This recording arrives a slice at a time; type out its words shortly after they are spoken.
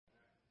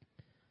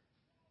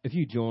If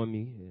you join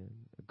me in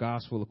the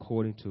Gospel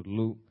according to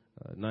Luke,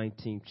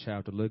 19th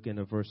chapter, looking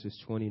at verses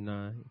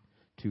 29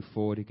 to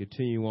 40,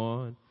 continue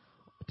on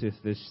to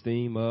this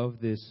theme of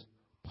this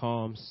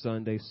Palm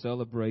Sunday,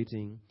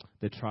 celebrating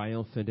the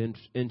triumphant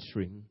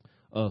entry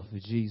of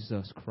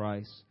Jesus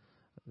Christ,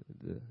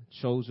 the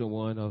chosen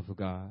one of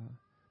God,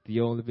 the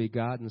only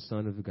begotten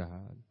Son of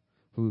God,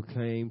 who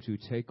came to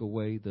take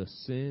away the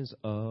sins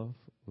of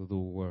the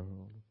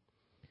world.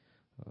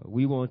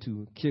 We want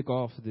to kick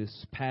off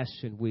this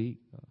Passion Week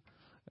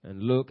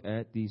and look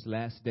at these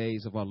last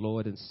days of our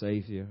Lord and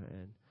Savior.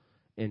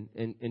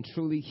 And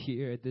truly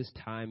here at this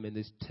time in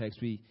this text,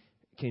 we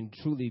can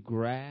truly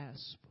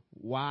grasp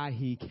why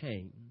he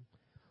came.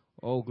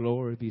 Oh,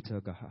 glory be to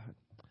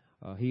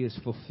God. He is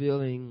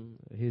fulfilling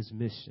his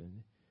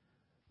mission,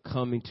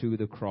 coming to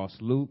the cross.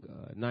 Luke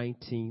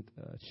 19th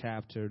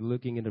chapter,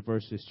 looking into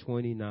verses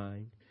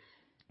 29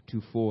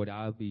 to 40.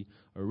 I'll be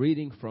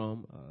reading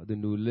from the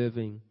New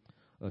Living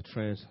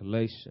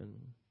Translation.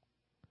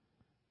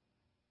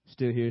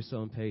 Still here,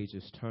 some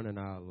pages turning.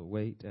 I'll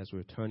wait as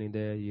we're turning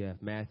there. You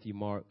have Matthew,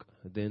 Mark,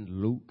 then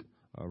Luke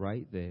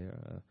right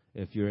there.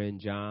 If you're in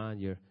John,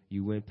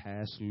 you went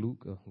past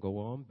Luke, go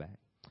on back.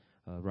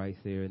 Right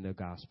there in the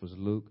Gospels,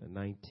 Luke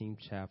 19th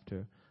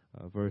chapter,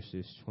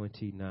 verses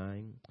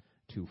 29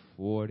 to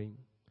 40.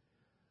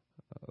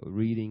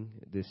 Reading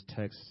this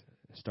text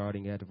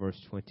starting at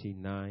verse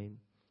 29.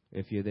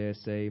 If you're there,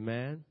 say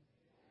amen.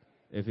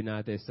 If you're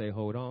not there, say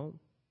hold on.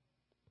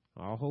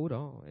 I'll hold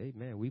on.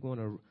 Amen.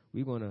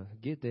 We're gonna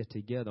get there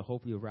together.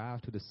 Hopefully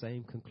arrive to the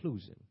same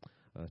conclusion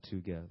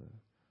together.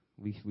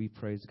 We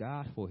praise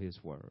God for his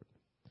word.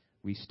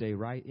 We stay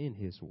right in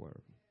his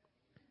word.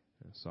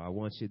 So I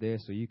want you there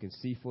so you can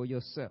see for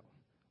yourself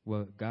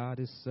what God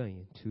is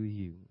saying to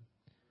you.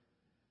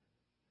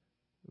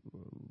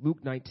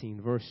 Luke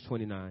 19, verse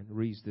 29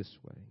 reads this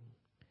way.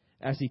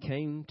 As he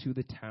came to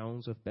the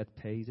towns of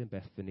Bethphage and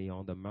Bethany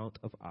on the Mount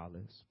of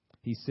Olives,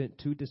 he sent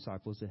 2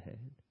 disciples ahead.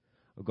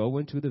 Go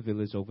into the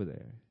village over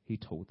there, he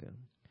told them.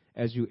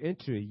 As you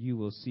enter, you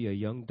will see a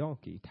young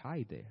donkey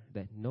tied there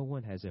that no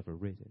one has ever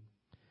ridden.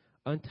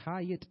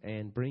 Untie it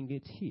and bring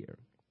it here.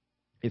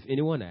 If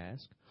anyone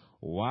asks,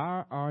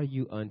 why are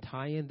you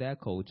untying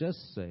that colt?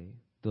 Just say,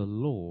 the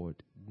Lord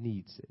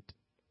needs it.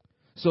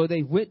 So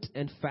they went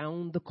and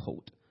found the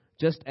colt,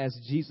 just as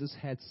Jesus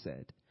had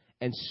said.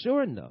 And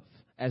sure enough,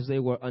 as they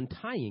were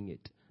untying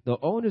it, the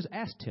owners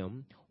asked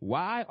him,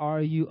 why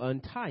are you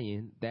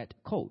untying that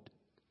colt?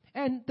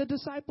 And the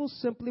disciples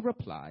simply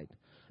replied,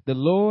 the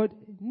Lord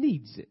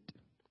needs it.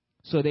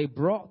 So they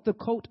brought the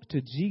colt to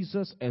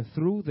Jesus and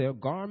threw their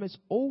garments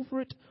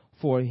over it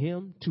for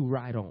him to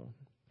ride on.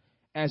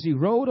 As he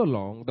rode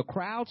along, the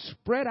crowd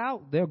spread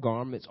out their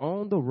garments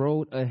on the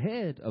road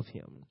ahead of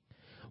him.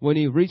 When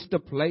he reached the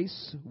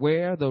place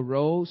where the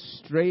road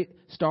straight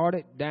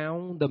started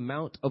down the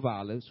Mount of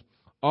Olives,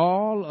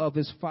 all of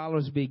his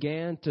followers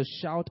began to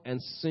shout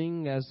and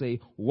sing as they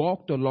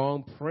walked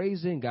along,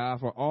 praising God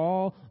for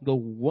all the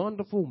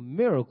wonderful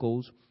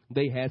miracles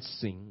they had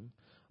seen.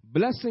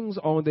 Blessings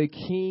on the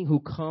King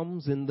who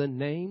comes in the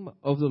name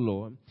of the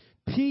Lord.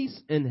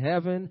 Peace in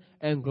heaven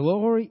and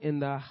glory in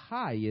the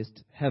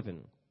highest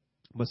heaven.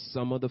 But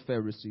some of the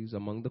Pharisees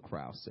among the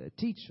crowd said,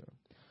 Teacher,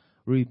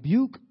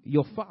 rebuke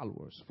your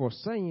followers for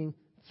saying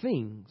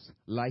things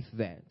like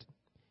that.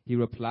 He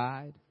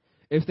replied,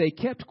 if they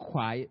kept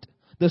quiet,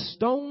 the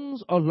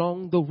stones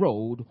along the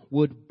road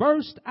would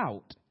burst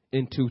out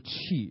into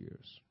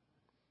cheers.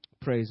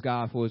 Praise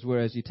God for his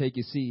word. As you take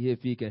your seat here,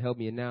 if you can help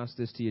me announce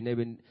this to your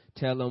neighbor,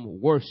 tell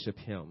them, worship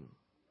him.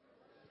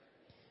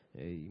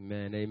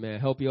 Amen, amen.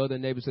 Help your other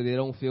neighbors so they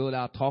don't feel it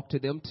out. Talk to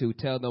them too.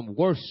 Tell them,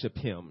 worship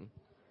him.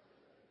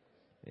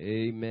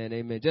 Amen,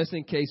 amen. Just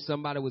in case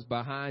somebody was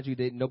behind you,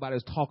 nobody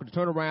was talking,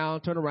 turn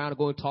around and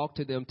go and talk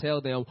to them.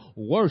 Tell them,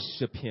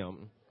 worship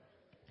him.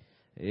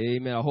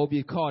 Amen. I hope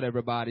you caught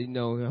everybody.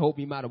 I hope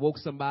you might have woke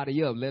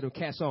somebody up. Let them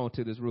catch on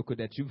to this real quick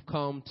that you've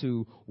come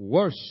to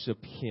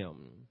worship him.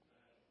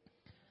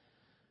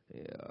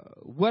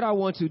 What I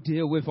want to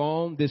deal with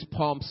on this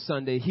Palm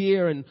Sunday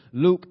here in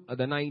Luke,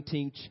 the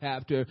 19th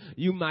chapter,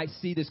 you might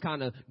see this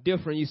kind of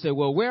different. You say,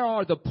 well, where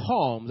are the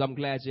palms? I'm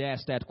glad you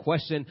asked that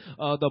question.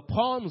 The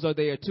palms are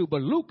there too,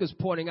 but Luke is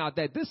pointing out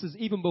that this is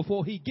even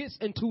before he gets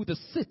into the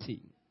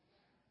city.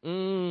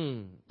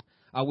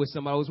 I wish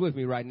somebody was with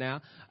me right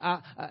now.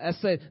 I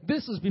said,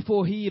 this is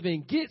before he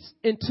even gets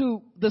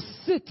into the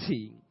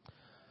city.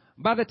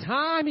 By the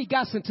time he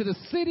got into the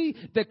city,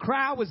 the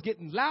crowd was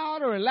getting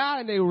louder and louder,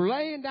 and they were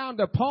laying down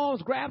their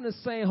palms, grabbing and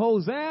saying,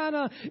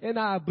 Hosanna, and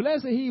I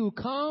bless he who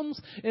comes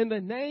in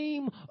the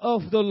name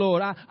of the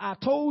Lord. I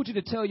told you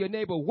to tell your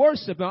neighbor,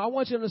 worship him. I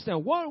want you to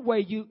understand one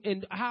way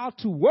and how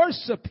to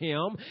worship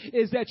him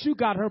is that you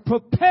got to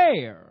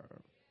prepare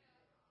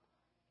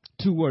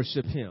to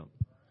worship him.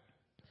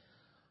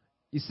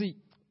 You see,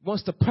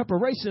 once the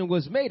preparation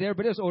was made,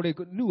 everybody else already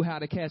knew how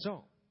to catch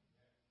on.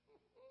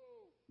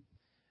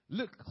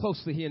 Look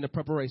closely here in the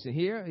preparation.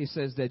 Here, he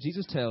says that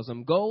Jesus tells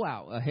them, go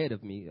out ahead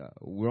of me.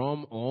 We're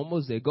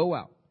almost there. Go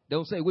out.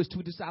 Don't say which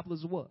 2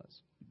 disciples it was.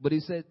 But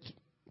he said,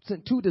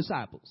 Sent 2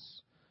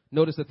 disciples.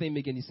 Notice the theme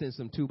again. He sends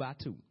them 2 by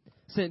 2.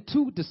 Sent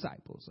 2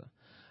 disciples.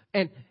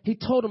 And he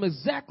told them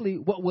exactly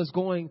what was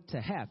going to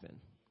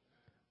happen.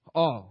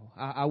 Oh,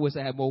 I wish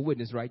I had more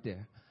witness right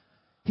there.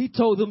 He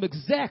told them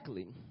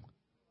exactly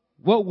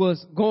what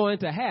was going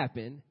to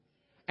happen.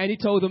 And he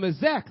told them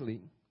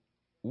exactly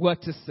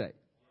what to say.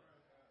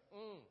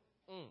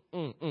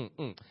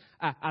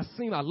 I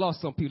seem I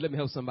lost some people. Let me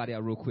help somebody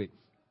out real quick.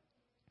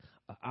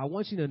 I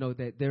want you to know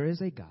that there is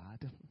a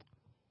God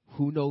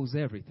who knows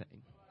everything.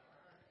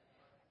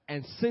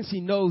 And since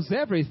he knows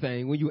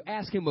everything, when you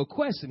ask him a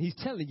question, he's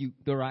telling you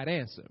the right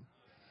answer.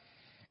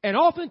 And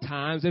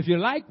oftentimes, if you're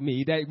like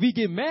me, that we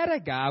get mad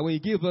at God when he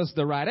gives us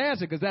the right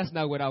answer because that's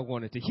not what I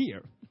wanted to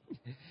hear.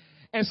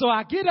 And so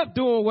I get up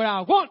doing what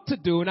I want to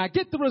do, and I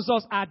get the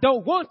results I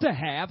don't want to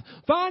have,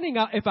 finding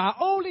out if I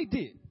only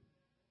did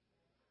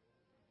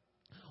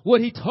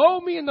what he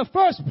told me in the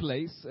first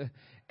place,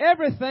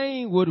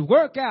 everything would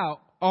work out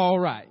all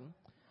right.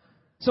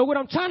 So what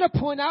I'm trying to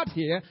point out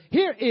here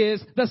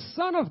is the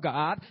Son of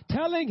God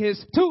telling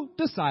his 2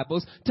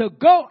 disciples to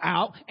go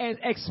out and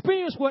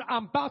experience what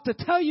I'm about to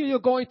tell you you're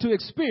going to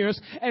experience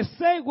and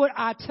say what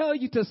I tell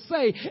you to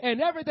say,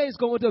 and everything's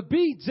going to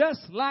be just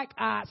like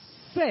I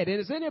said. And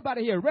is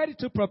anybody here ready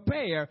to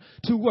prepare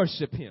to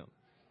worship him?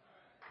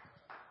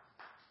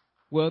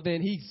 Well,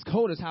 then he's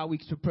told us how we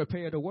should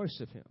prepare to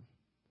worship him.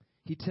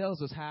 He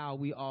tells us how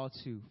we ought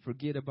to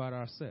forget about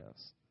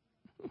ourselves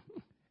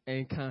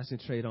and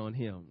concentrate on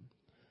him.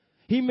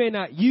 He may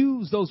not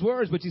use those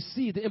words, but you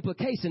see the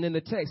implication in the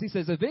text. He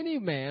says, if any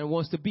man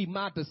wants to be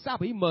my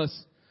disciple, he must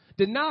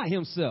deny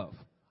himself.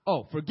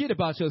 Oh, forget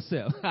about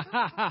yourself.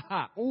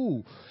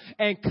 Ooh.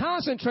 And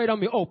concentrate on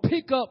me. Oh,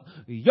 pick up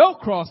your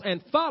cross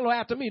and follow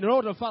after me. In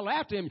order to follow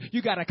after him,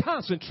 you got to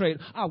concentrate.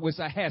 I wish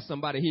I had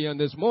somebody here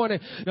this morning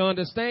to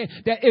understand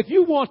that if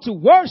you want to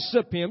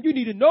worship him, you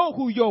need to know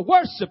who you're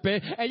worshiping,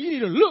 and you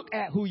need to look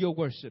at who you're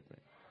worshiping.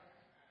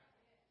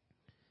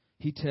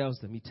 He tells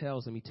them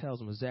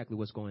exactly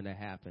what's going to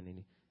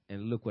happen.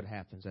 And look what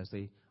happens as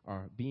they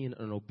are being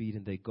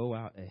unobedient. They go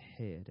out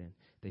ahead and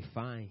they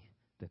find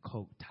the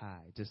coat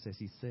tied, just as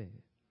he said.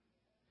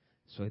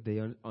 So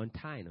they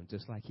untie him,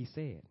 just like he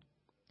said.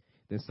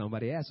 Then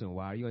somebody asked him,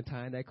 why are you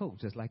untying that coat?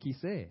 Just like he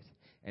said.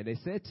 And they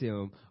said to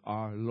him,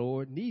 our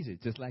Lord needs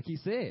it, just like he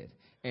said.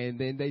 And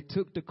then they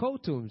took the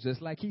coat to him,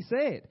 just like he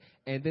said.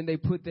 And then they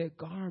put their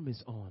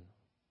garments on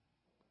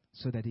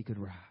so that he could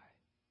ride.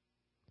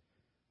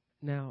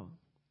 Now,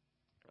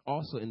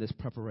 also in this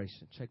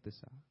preparation, check this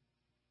out.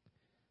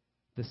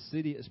 The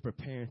city is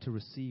preparing to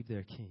receive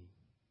their king.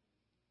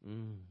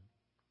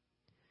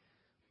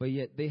 But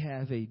yet they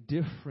have a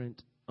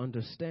different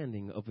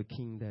understanding of a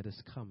king that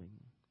is coming.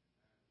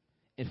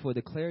 And for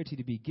the clarity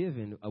to be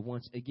given,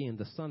 once again,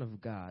 the Son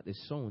of God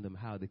is showing them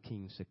how the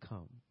king should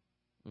come.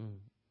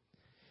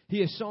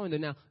 He is showing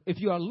them. Now,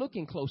 if you are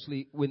looking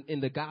closely in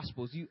the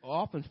Gospels, you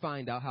often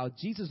find out how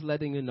Jesus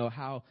letting you know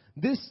how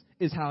this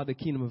is how the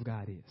kingdom of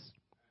God is.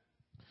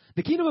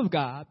 The kingdom of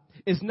God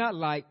is not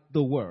like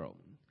the world.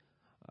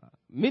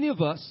 Many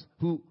of us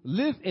who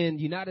live in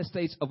the United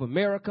States of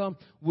America,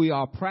 we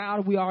are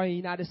proud we are in the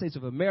United States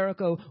of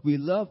America. We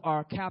love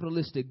our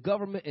capitalistic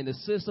government and the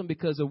system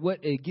because of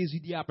what it gives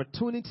you the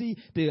opportunity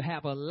to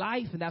have a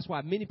life. And that's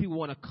why many people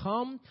want to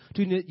come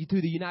to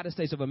the United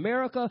States of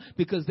America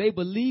because they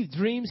believe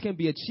dreams can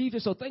be achieved.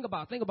 So think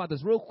about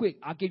this real quick.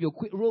 I'll give you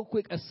a real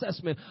quick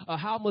assessment of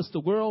how much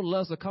the world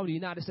loves to come to the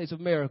United States of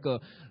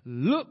America.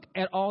 Look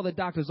at all the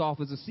doctor's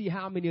offices and see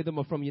how many of them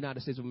are from the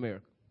United States of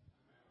America.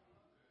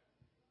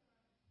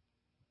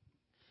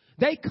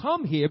 They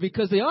come here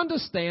because they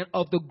understand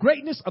of the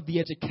greatness of the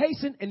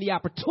education and the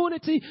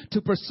opportunity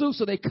to pursue.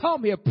 So they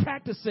come here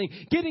practicing,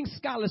 getting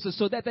scholarships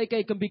so that they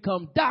can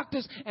become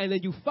doctors. And then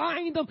you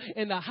find them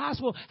in the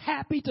hospital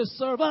happy to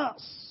serve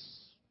us.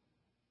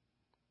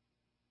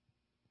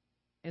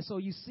 And so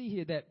you see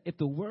here that if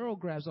the world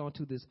grabs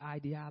onto this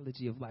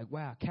ideology of like,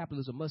 wow,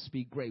 capitalism must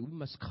be great. We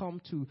must come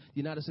to the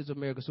United States of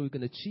America so we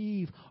can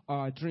achieve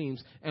our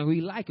dreams. And we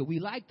like it. We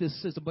like this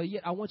system. But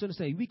yet I want you to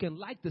say we can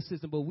like the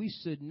system, but we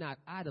should not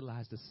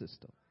idolize the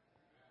system.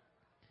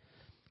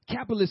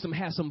 Capitalism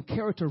has some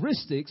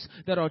characteristics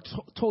that are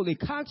totally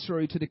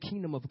contrary to the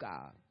kingdom of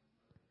God.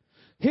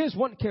 Here's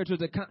one character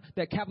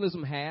that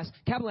capitalism has.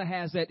 Capitalism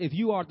has that if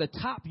you are the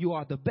top, you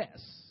are the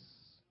best.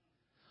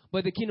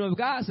 But the kingdom of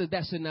God says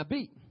that should not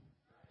be.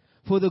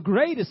 For the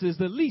greatest is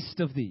the least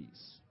of these.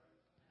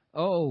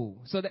 Oh,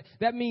 so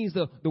that means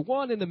the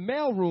one in the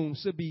mailroom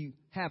should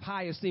have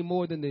high esteem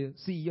more than the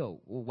CEO.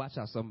 Oh, watch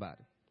out,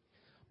 somebody.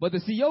 But the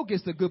CEO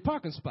gets the good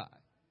parking spot.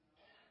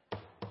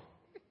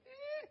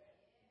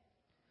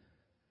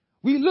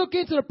 We look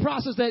into the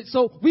process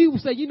so we will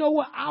say, you know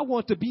what? I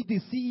want to be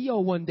the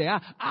CEO one day.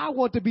 I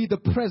want to be the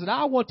president.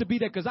 I want to be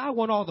there because I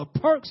want all the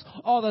perks,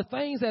 all the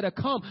things that have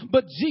come.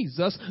 But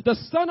Jesus, the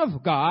Son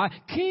of God,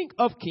 King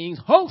of Kings,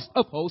 Host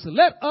of Hosts,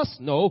 let us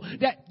know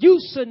that you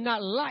should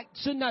not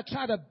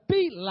try to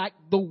be like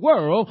the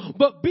world,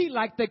 but be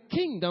like the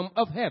kingdom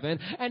of heaven.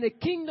 And the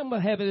kingdom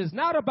of heaven is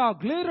not about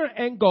glitter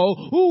and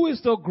gold, who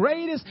is the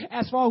greatest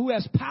as far who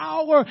has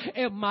power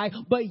and might,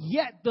 but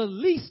yet the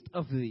least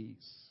of these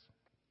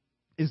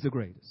is the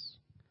greatest.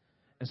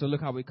 And so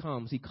look how he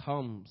comes. He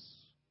comes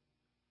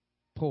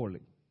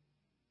poorly.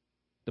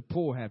 The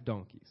poor have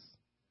donkeys.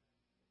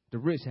 The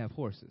rich have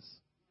horses.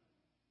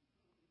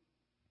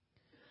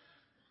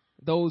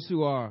 Those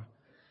who are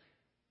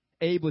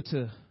able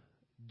to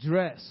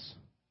dress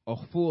a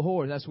full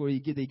horse, that's where you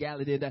get the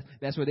egalitarian.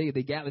 That's where the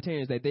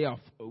egalitarians, that they are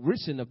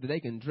rich enough that they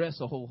can dress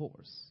a whole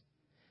horse.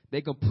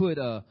 They can put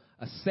a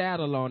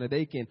saddle on it.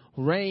 They can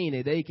rein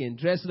it. They can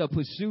dress it up,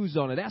 put shoes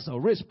on it. That's a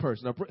rich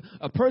person.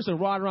 A person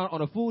riding around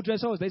on a full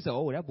dress horse, they say,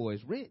 oh, that boy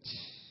is rich.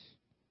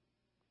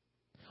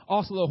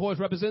 Also, the horse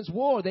represents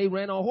war. They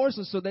ran on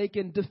horses so they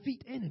can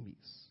defeat enemies.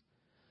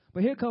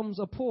 But here comes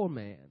a poor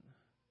man,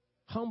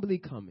 humbly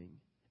coming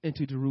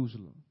into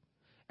Jerusalem.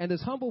 And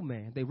this humble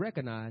man, they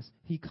recognize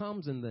he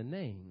comes in the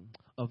name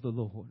of the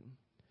Lord.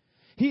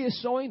 He is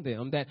showing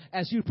them that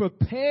as you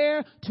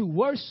prepare to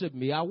worship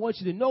me, I want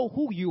you to know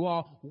who you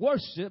are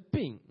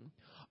worshiping.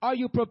 Are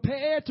you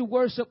prepared to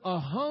worship a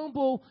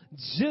humble,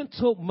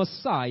 gentle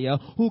Messiah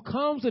who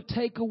comes to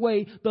take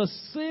away the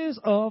sins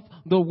of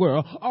the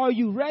world? Are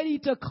you ready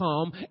to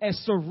come and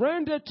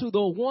surrender to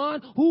the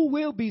one who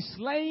will be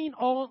slain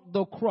on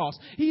the cross?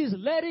 He is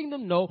letting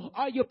them know,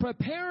 are you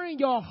preparing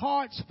your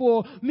hearts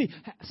for me?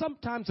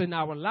 Sometimes in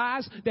our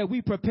lives that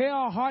we prepare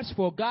our hearts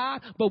for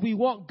God, but we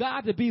want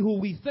God to be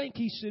who we think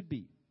he should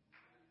be.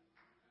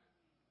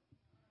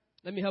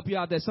 Let me help you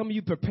out there. Some of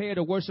you prepare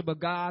to worship a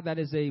God that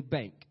is a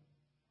bank.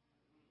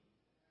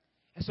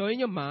 And so in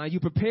your mind, you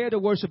prepare to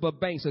worship a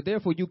bank, so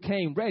therefore you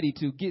came ready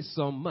to get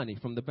some money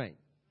from the bank.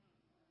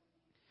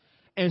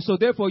 And so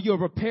therefore you're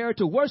prepared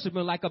to worship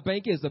him like a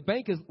bank is. The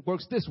bank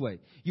works this way.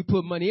 You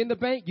put money in the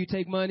bank, you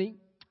take money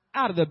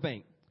out of the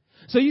bank.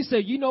 So you say,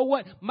 you know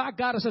what? My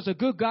God is such a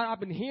good God. I've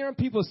been hearing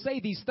people say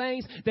these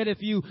things that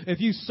if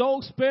you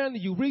sow sparingly,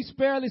 you reap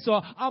sparingly. So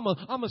I'm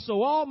a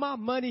sow all my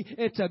money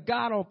into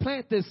God or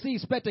plant this seed,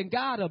 expecting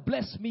God to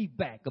bless me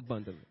back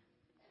abundantly.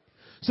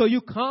 So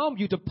you come,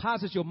 you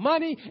deposit your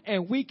money,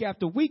 and week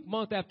after week,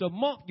 month after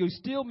month, you're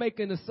still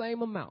making the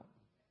same amount.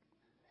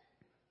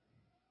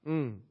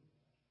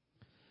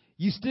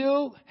 You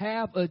still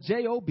have a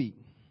job,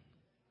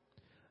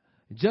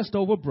 just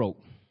over broke.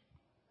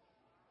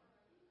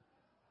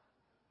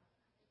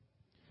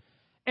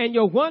 And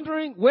you're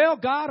wondering, well,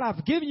 God,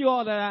 I've given you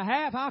all that I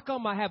have. How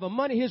come I have a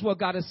money? Here's what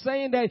God is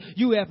saying, that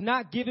you have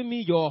not given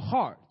me your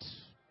heart.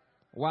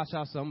 Watch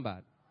out,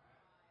 somebody.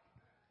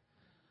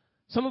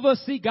 Some of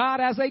us see God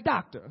as a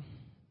doctor.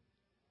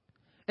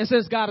 And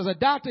since God is a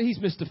doctor, he's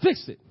Mr.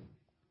 Fix-It.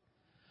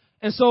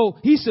 And so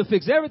he should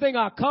fix everything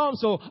I come.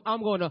 So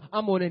I'm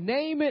gonna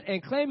name it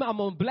and claim it. I'm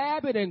gonna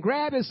blab it and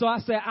grab it. So I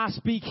say I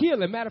speak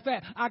healing. Matter of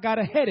fact, I got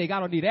a headache. I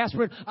don't need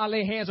aspirin. I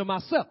lay hands on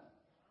myself.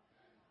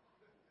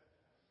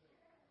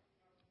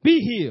 Be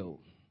healed.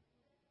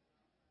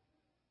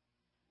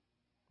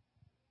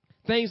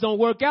 Things don't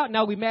work out.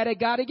 Now we mad at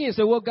God again.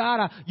 So, well,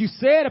 God, you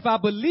said if I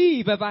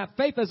believe, if I have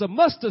faith as a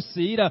mustard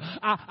seed,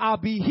 I'll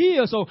be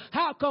healed. So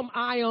how come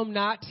I am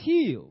not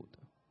healed?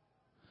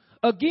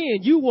 Again,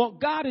 you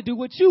want God to do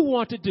what you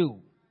want to do.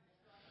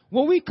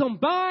 When we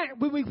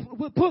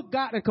put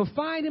God and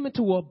confine him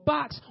into a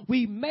box,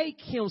 we make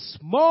him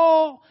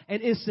small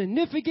and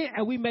insignificant,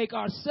 and we make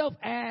ourselves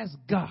as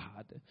God.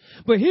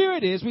 But here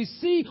it is. We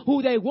see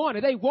who they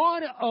wanted. They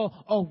wanted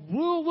a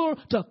ruler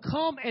to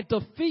come and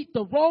defeat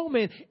the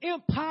Roman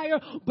Empire.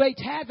 They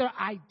had their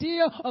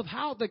idea of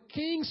how the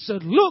king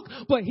should look,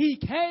 but he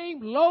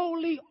came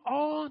lowly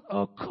on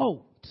a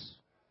colt.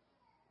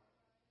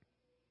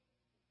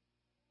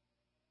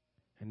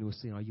 And they were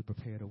saying, are you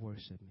prepared to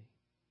worship me?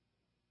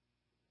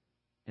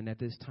 And at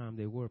this time,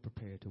 they were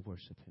prepared to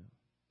worship him.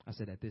 I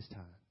said, at this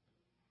time.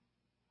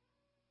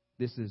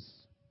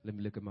 Let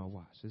me look at my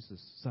watch. This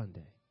is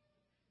Sunday.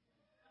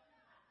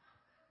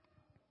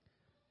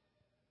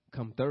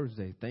 Come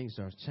Thursday, things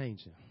are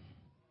changing.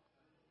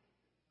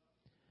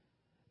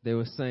 They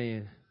were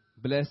saying,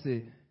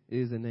 blessed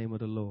is the name of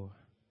the Lord.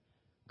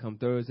 Come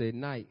Thursday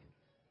night,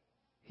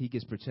 he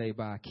gets betrayed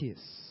by a kiss.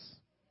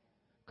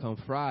 Come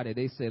Friday,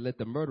 they say, let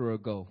the murderer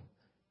go.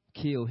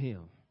 Kill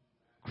him.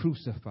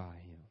 Crucify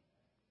him.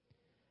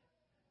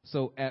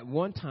 So at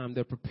one time,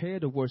 they're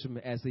prepared to worship him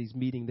as he's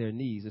meeting their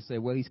needs. They say,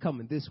 well, he's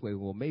coming this way.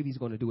 Well, maybe he's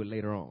going to do it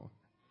later on.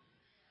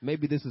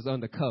 Maybe this is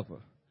undercover.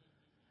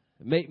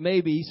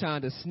 Maybe he's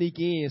trying to sneak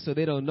in so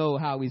they don't know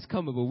how he's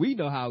coming, but we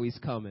know how he's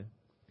coming.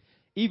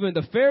 Even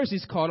the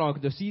Pharisees caught on. Do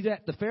you see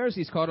that? The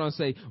Pharisees caught on and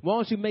say, why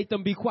don't you make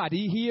them be quiet? Do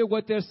you hear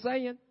what they're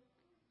saying?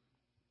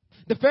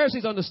 The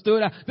Pharisees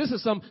understood this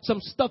is some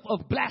stuff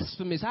of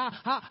blasphemies.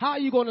 How are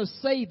you going to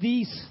say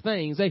these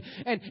things?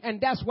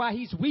 And that's why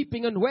he's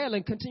weeping and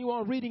wailing. Continue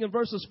on reading in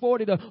verses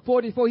 40 to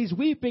 44. He's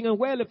weeping and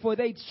wailing, for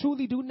they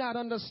truly do not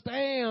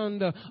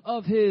understand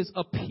of his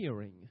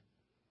appearing.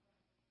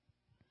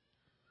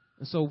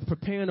 And so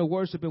preparing to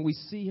worship, and we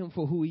see him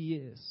for who he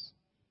is.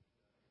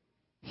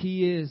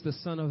 He is the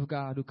Son of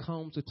God who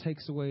comes to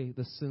takes away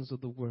the sins of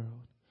the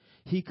world.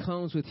 He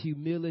comes with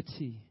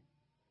humility.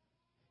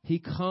 He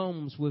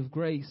comes with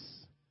grace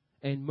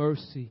and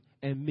mercy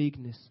and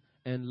meekness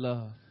and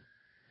love.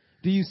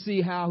 Do you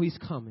see how he's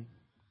coming?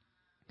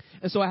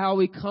 And so how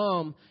he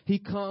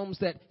comes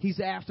that he's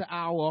after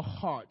our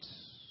hearts.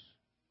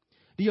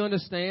 Do you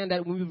understand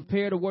that when we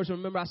prepare to worship,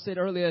 remember I said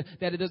earlier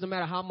that it doesn't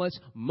matter how much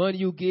money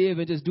you give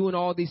and just doing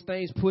all these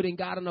things, putting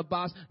God in a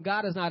box.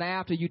 God is not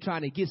after you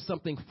trying to get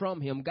something from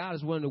him. God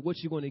is wondering what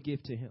you're going to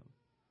give to him.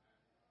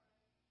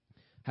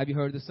 Have you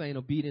heard the saying,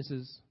 obedience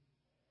is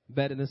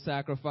better than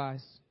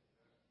sacrifice?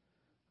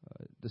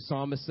 The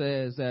psalmist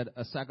says that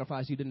a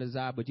sacrifice you didn't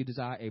desire, but you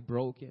desire a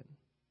broken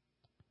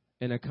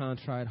and a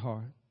contrite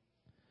heart.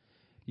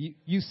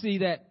 You see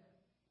that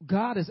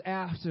God is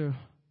after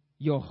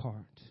your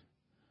heart.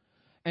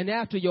 And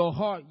after your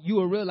heart, you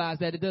will realize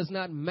that it does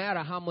not matter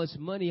how much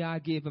money I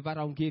give if I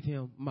don't give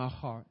him my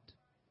heart.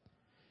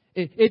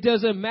 It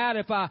doesn't matter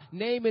if I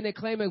name it and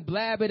claim it,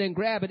 blab it and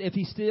grab it, if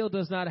he still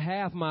does not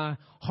have my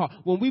heart.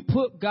 When we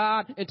put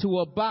God into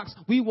a box,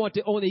 we want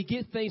to only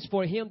get things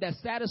for him that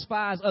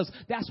satisfies us.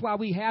 That's why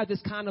we have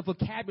this kind of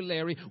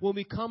vocabulary when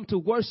we come to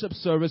worship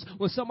service.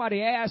 When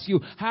somebody asks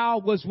you, how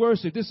was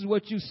worship? This is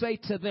what you say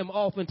to them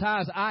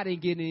oftentimes, I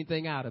didn't get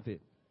anything out of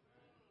it.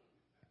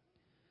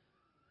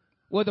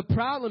 Well, the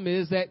problem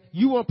is that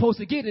you weren't supposed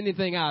to get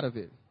anything out of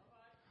it.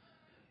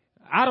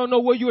 I don't know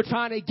what you were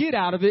trying to get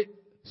out of it.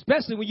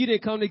 Especially when you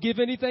didn't come to give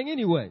anything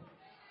anyway.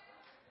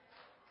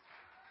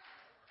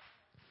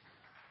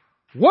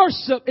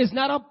 Worship is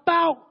not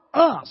about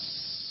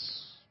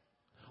us.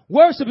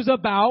 Worship is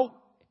about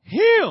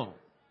him.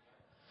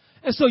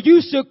 And so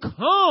you should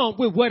come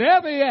with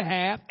whatever you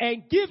have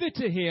and give it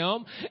to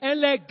him and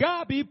let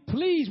God be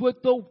pleased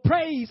with the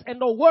praise and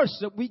the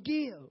worship we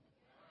give.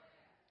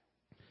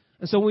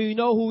 And so when we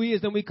know who he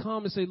is, then we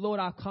come and say, Lord,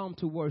 I've come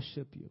to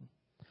worship you.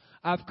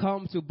 I've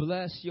come to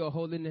bless your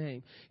holy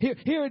name.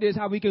 Here it is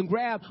how we can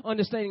grab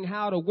understanding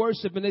how to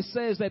worship. And it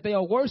says that they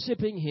are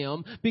worshiping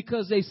him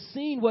because they've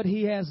seen what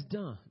he has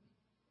done.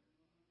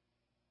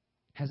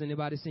 Has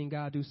anybody seen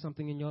God do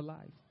something in your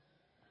life?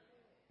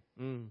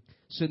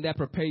 Shouldn't that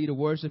prepare you to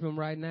worship him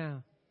right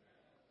now?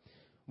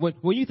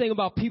 When you think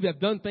about people that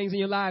have done things in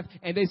your life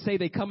and they say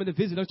they come in to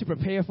visit, don't you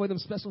prepare for them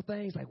special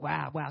things? Like,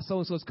 wow,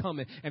 so-and-so's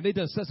coming. And they've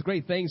done such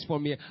great things for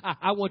me.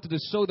 I wanted to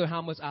show them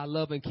how much I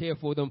love and care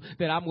for them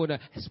that I'm going to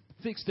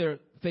fix their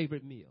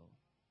favorite meal.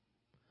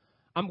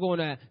 I'm going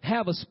to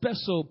have a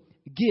special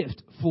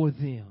gift for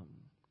them.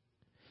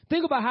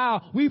 Think about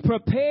how we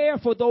prepare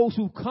for those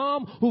who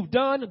come, who've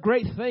done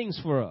great things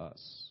for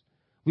us.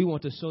 We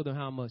want to show them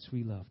how much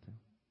we love them.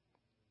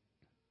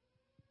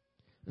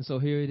 And so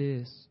here it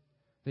is.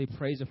 They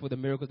praise him for the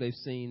miracles they've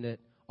seen, that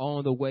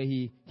on the way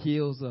he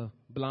heals a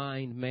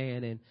blind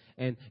man.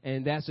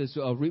 And that's just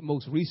a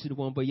most recent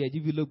one. But yet,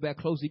 if you look back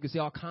closely, you can see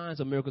all kinds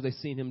of miracles they've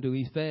seen him do.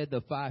 He fed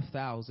the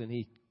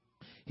 5,000.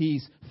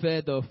 He's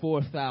fed the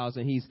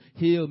 4,000. He's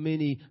healed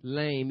many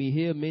lame. He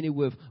healed many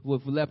with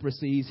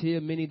leprosy. He's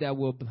healed many that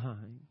were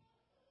blind.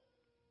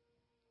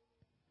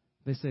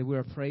 They say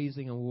we're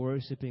praising and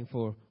worshiping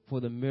for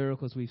the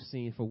miracles we've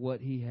seen, for what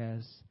he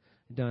has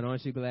done.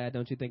 Aren't you glad?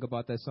 Don't you think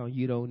about that song,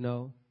 You Don't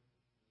Know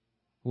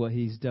What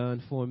He's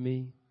Done for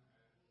Me?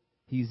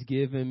 He's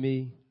given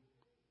me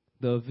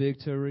the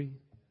victory.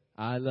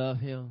 I love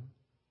him.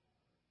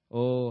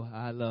 Oh,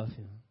 I love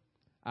him.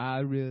 I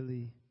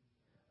really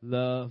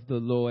love the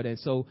Lord. And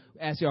so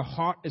as your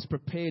heart is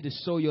prepared to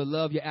show your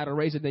love, your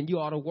adoration, then you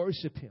ought to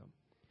worship him.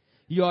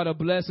 You ought to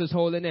bless his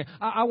holy name.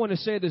 I want to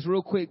share this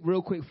real quick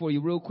for you,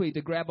 real quick,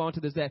 to grab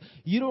onto this, that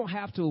you don't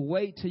have to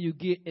wait till you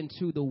get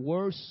into the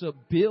worship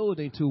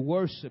building to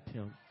worship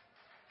him.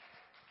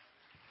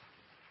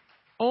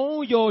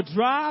 On your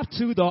drive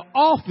to the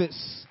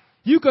office,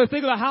 you can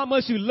think about how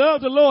much you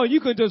love the Lord. You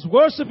can just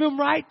worship him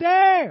right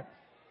there.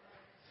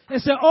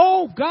 And say,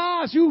 oh,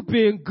 God, you've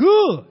been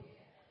good.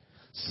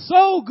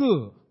 So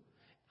good.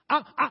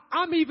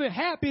 I'm even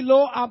happy,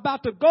 Lord. I'm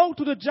about to go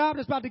to the job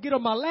that's about to get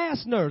on my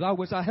last nerve. I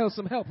wish I had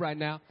some help right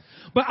now.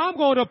 But I'm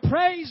going to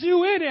praise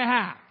you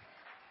anyhow.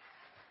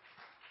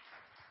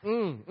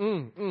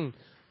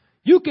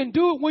 You can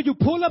do it when you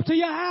pull up to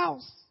your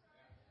house.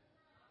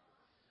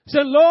 Say,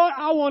 Lord,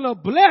 I want to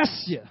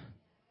bless you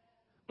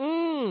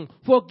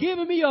for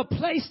giving me a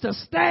place to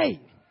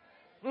stay.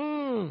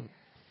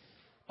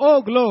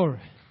 Oh,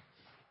 glory.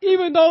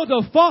 Even though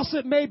the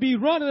faucet may be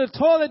running, the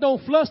toilet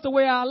don't flush the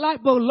way I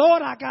like, but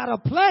Lord, I got a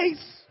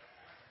place.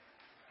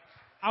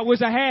 I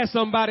wish I had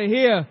somebody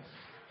here.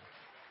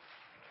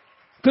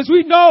 Because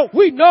we know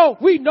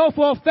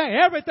for a fact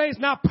everything's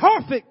not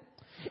perfect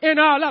in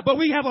our life, but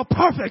we have a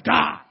perfect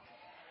God.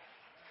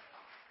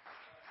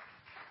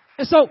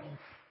 And so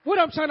what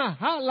I'm trying to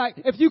highlight,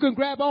 if you can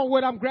grab on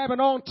what I'm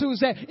grabbing on to, is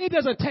that it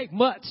doesn't take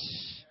much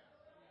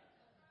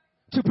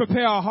to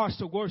prepare our hearts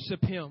to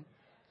worship him.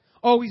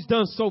 Oh, he's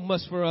done so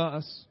much for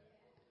us.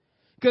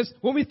 Because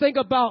when we think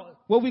about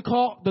what we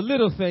call the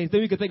little things,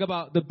 then we can think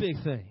about the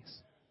big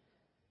things.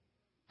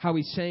 How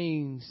he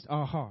changed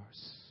our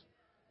hearts.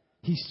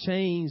 He's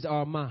changed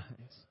our minds.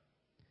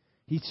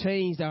 He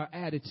changed our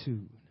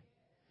attitude.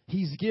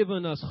 He's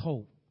given us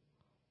hope.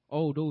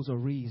 Oh, those are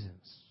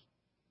reasons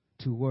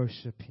to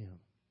worship him.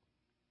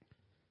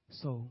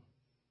 So,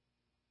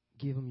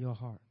 give him your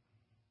heart.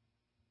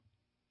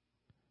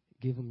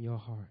 Give him your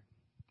heart.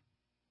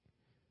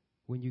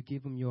 When you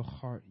give him your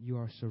heart, you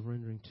are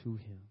surrendering to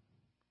him.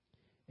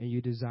 And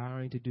you're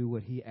desiring to do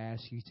what he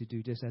asks you to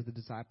do. Just as the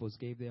disciples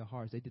gave their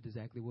hearts, they did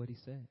exactly what he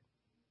said.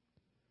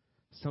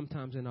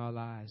 Sometimes in our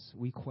lives,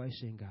 we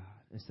question God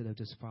instead of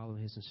just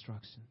following his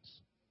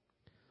instructions.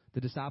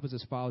 The disciples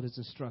just followed his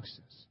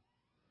instructions.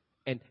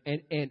 And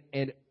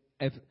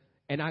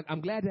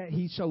I'm glad that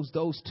he chose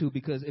those two,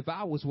 because if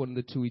I was one of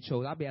the two he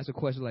chose, I'd be asking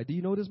questions like, do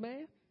you know this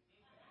man?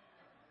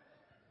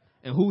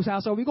 And whose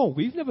house are we going?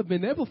 We've never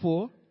been there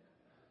before.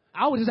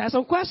 I would just ask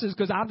some questions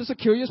because I'm just a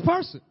curious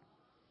person.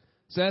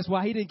 So that's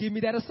why he didn't give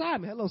me that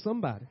assignment. Hello,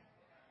 somebody.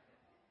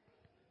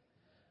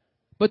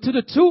 But to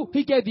the two,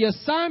 he gave the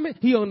assignment.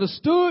 He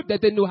understood that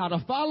they knew how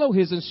to follow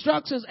his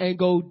instructions and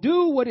go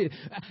do what it.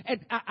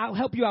 And I'll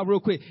help you out real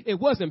quick. It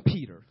wasn't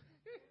Peter.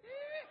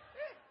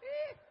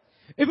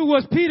 If it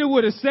was Peter,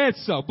 would have said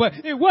so. But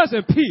it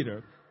wasn't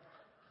Peter.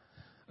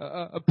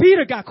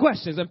 Peter got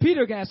questions, and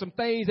Peter got some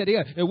things that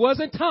it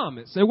wasn't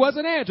Thomas. It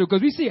wasn't Andrew,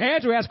 because we see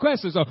Andrew ask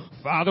questions.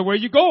 Father, where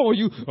you going?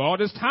 You all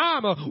this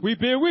time we've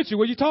been with you.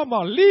 What you talking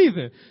about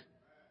leaving?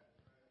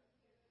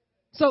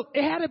 So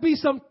it had to be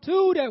some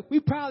two that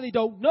we probably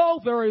don't know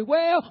very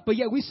well, but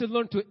yet we should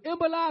learn to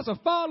embolize or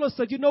follow.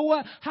 So you know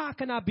what? How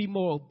can I be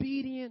more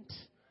obedient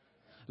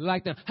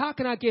like that? How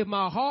can I give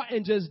my heart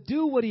and just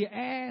do what he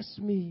asked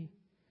me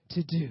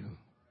to do,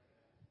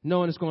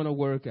 knowing it's going to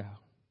work out?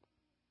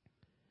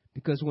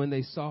 Because when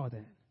they saw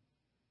that,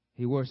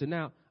 he worshiped.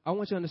 Now, I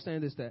want you to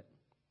understand this, that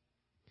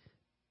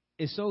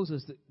it shows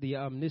us the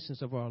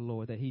omniscience of our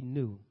Lord, that he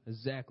knew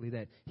exactly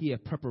that he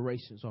had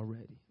preparations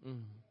already.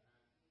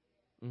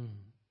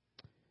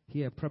 He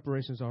had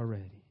preparations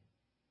already.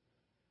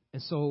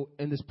 And so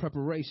in this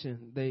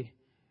preparation,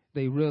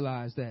 they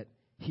realized that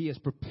he has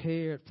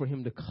prepared for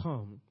him to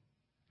come.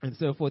 And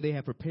therefore, they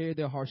have prepared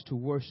their hearts to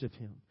worship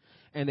him.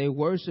 And they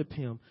worship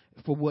him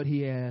for what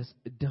he has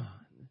done.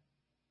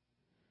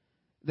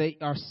 They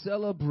are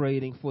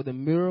celebrating for the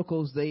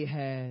miracles they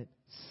had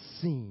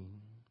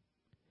seen.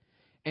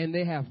 And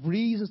they have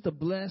reasons to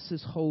bless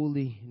his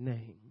holy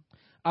name.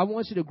 I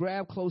want you to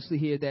grab closely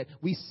here that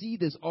we see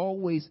this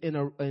always in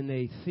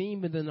a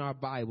theme within our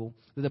Bible.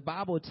 That the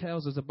Bible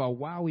tells us about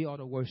why we ought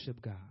to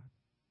worship God.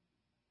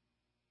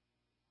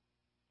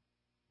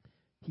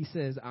 He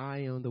says, I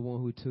am the one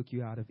who took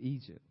you out of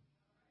Egypt.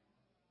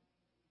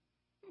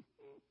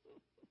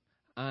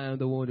 I am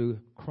the one who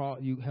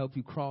helped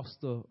you cross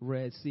the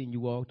Red Sea and you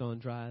walked on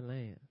dry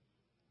land.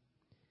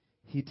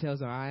 He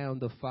tells her, I am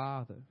the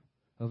father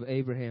of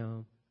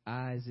Abraham,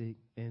 Isaac,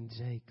 and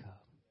Jacob.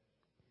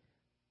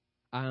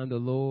 I am the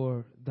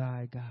Lord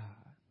thy God,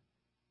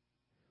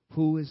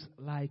 who is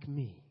like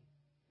me.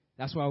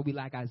 That's why we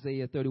like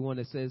Isaiah 31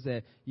 that says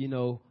that,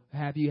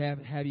 have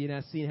you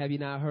not seen, have you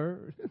not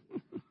heard?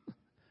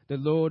 The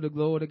Lord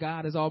of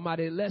God is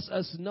almighty. It lets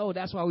us know.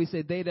 That's why we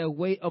say they that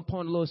wait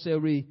upon the Lord shall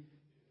read.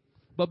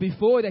 But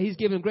before that, he's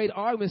giving great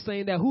arguments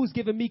saying that who's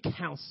giving me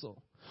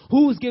counsel?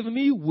 Who's giving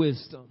me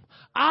wisdom?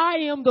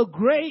 I am the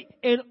great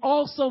and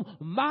awesome,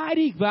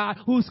 mighty God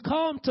who's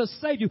come to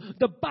save you.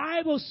 The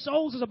Bible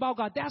shows us about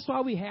God. That's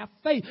why we have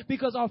faith,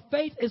 because our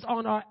faith is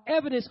on our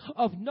evidence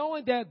of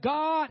knowing that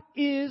God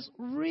is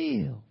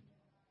real.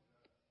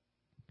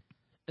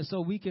 And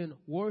so we can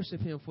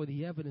worship him for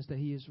the evidence that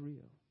he is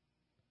real.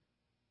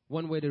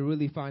 One way to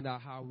really find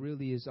out how real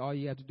he is, all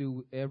you have to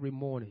do every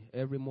morning,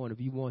 if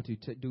you want to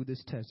do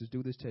this test,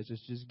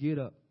 just get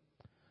up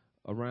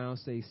around,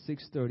 say,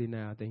 6:30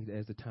 now, I think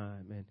as the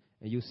time,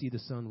 and you'll see the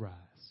sunrise.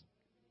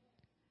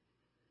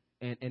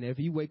 And if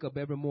you wake up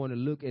every morning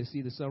and look and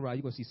see the sunrise,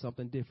 you're going to see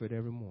something different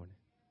every morning.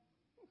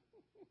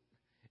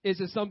 It's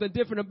just something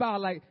different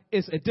about, like,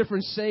 it's a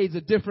different shades,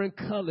 a different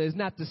color. It's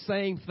not the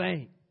same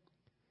thing.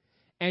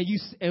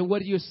 And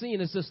what you're seeing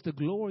is just the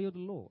glory of the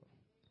Lord.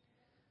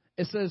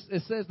 It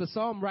says the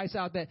psalm writes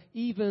out that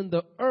even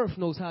the earth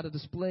knows how to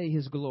display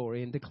his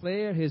glory and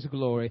declare his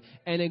glory.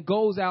 And it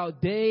goes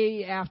out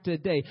day after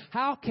day.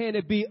 How can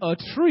it be a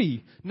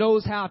tree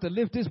knows how to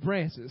lift its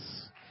branches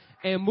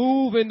and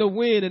move in the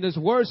wind and its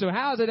worship?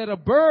 How is it that a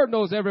bird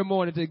knows every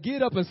morning to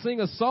get up and sing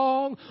a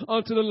song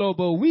unto the Lord?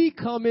 But we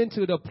come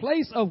into the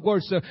place of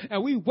worship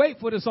and we wait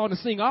for the song to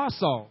sing our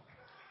song.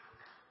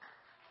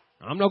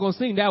 I'm not going to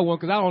sing that one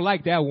because I don't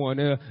like that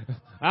one.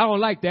 I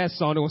don't like that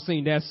song. Don't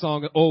sing that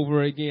song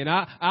over again.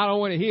 I don't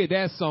want to hear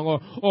that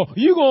song. Or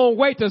you going to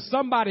wait till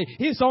somebody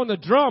hits on the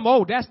drum.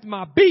 Oh, that's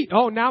my beat.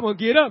 Oh, now I'm going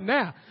to get up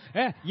now.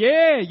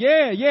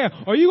 Yeah.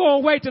 Or you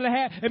going to wait till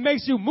it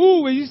makes you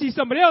move and you see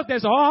somebody else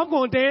that's, I'm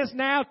going to dance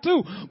now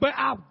too. But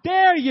I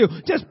dare you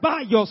just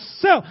by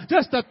yourself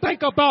just to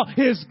think about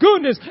his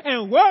goodness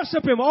and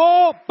worship him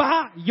all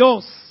by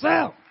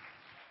yourself.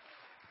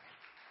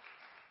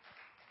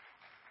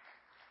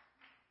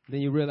 Then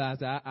you realize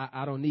that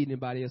I don't need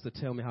anybody else to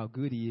tell me how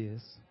good he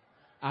is.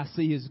 I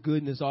see his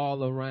goodness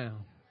all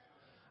around.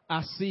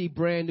 I see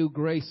brand new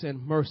grace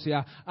and mercy.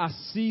 I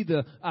see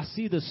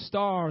the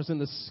stars in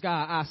the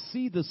sky. I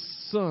see the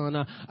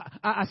sun.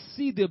 I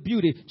see the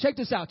beauty. Check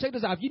this out.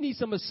 If you need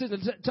some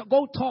assistance,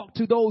 go talk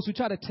to those who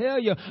try to tell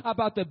you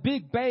about the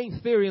Big Bang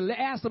Theory and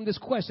ask them this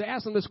question.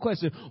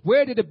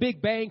 Where did the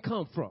Big Bang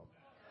come from?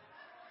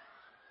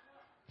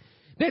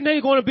 Then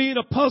they're going to be in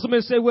a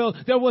puzzlement and say, well,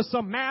 there was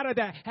some matter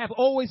that have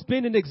always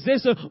been in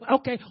existence.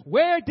 Okay,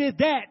 where did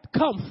that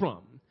come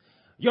from?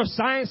 Your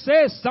science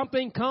says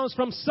something comes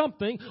from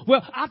something.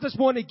 Well, I just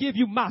want to give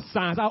you my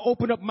science. I'll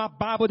open up my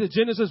Bible to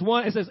Genesis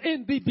 1. It says,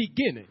 in the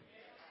beginning,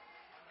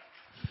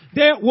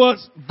 there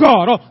was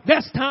God. Oh,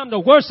 that's time to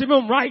worship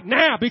him right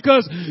now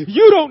because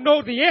you don't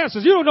know the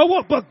answers. You don't know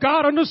what, but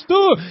God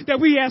understood that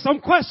we had some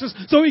questions,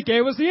 so he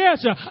gave us the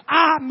answer.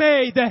 I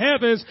made the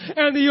heavens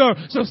and the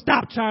earth, so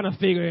stop trying to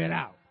figure it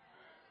out.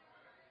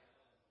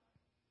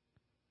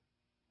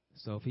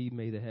 So if he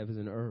made the heavens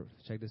and the earth,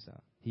 check this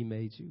out. He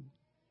made you.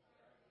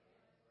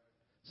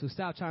 So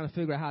stop trying to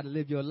figure out how to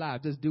live your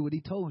life. Just do what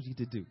he told you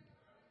to do.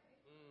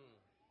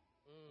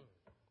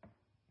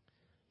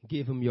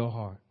 Give him your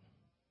heart.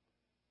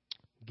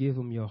 Give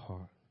him your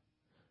heart.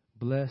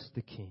 Bless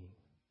the King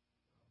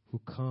who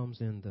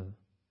comes in the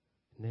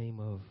name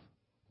of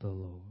the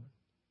Lord.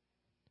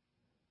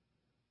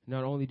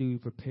 Not only do we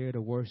prepare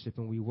to worship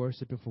him, we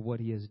worship him for what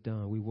he has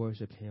done. We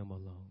worship him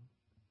alone.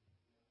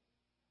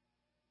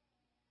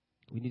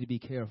 We need to be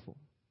careful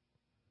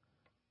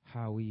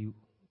how we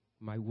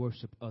might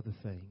worship other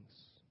things.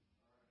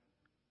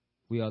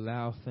 We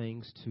allow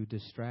things to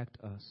distract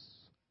us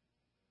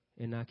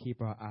and not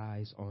keep our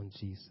eyes on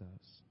Jesus.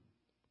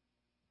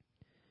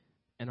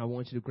 And I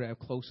want you to grab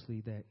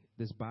closely that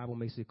this Bible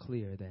makes it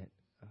clear that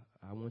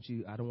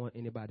I don't want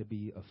anybody to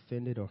be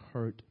offended or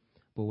hurt,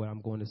 but what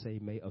I'm going to say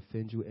may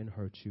offend you and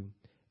hurt you,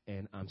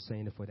 and I'm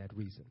saying it for that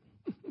reason.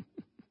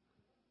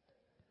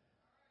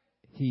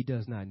 He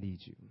does not need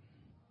you.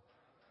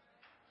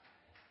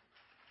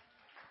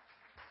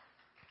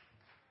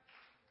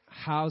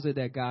 How is it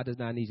that God does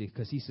not need you?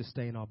 Because he's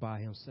sustained all by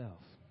himself.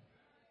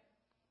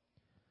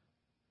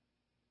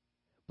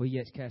 But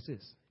yet, catch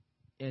this.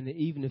 And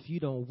even if you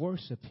don't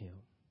worship him,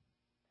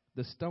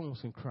 the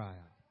stones can cry out.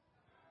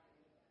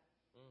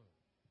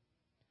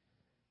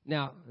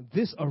 Now,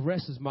 this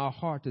arrests my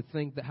heart to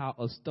think that how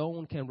a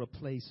stone can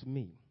replace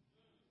me.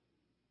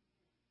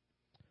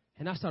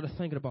 And I started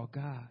thinking about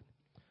God.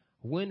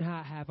 When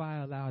have I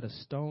allowed a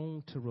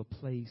stone to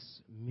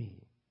replace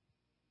me?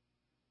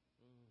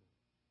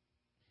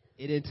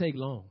 It didn't take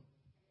long.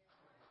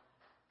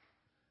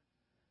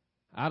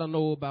 I don't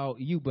know about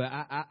you, but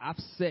I've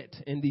sat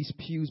in these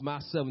pews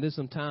myself, and there's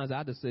sometimes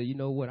I just say, you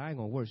know what, I ain't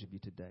going to worship you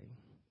today.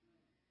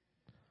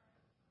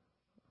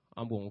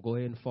 I'm going to go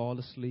ahead and fall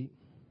asleep.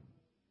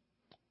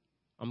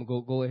 I'm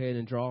going to go ahead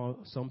and draw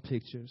some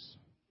pictures.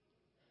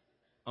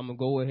 I'm going to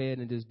go ahead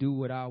and just do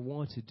what I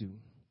want to do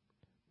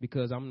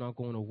because I'm not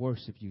going to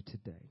worship you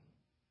today.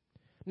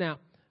 Now,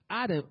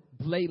 I didn't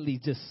blatantly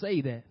just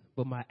say that,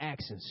 but my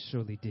actions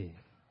surely did.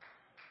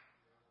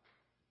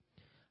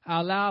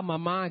 I allowed my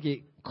mind to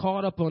get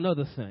caught up on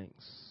other things.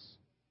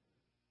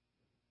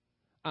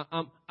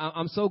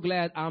 I'm so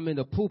glad I'm in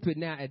the pulpit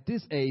now at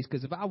this age,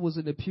 because if I was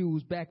in the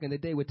pews back in the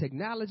day with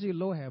technology,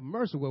 Lord have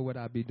mercy, what would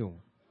I be doing?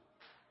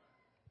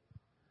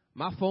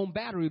 My phone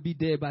battery would be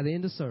dead by the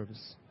end of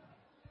service,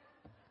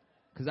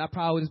 because I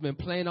probably just been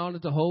playing on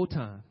it the whole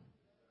time.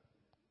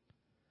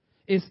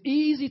 It's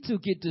easy to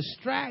get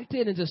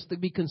distracted and just to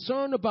be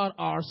concerned about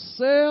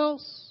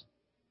ourselves.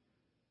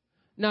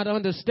 Not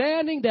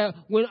understanding that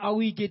when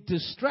we get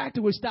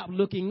distracted, we stop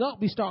looking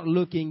up, we start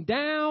looking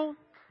down.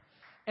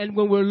 And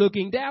when we're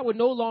looking down, we're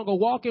no longer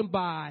walking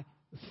by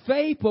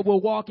faith, but we're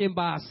walking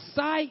by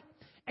sight.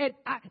 And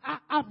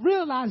I've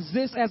realized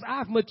this as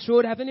I've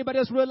matured. Have anybody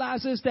else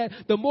realized this, that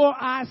the more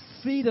I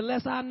see, the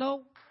less I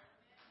know?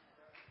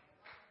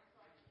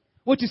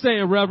 What you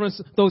saying, Reverend?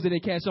 Those that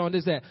didn't catch on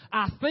is that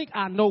I think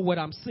I know what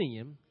I'm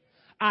seeing.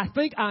 I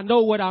think I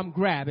know what I'm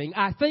grabbing.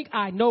 I think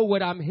I know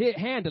what I'm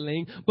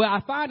handling. But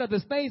I find that the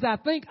things I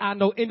think I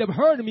know end up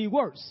hurting me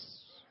worse.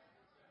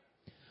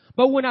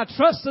 But when I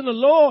trust in the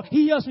Lord,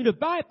 he helps me to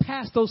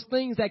bypass those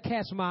things that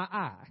catch my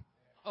eye.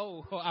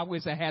 Oh, I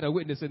wish I had a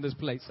witness in this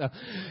place.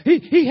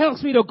 He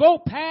helps me to go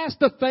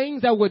past the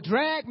things that would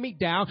drag me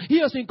down. He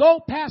helps me go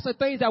past the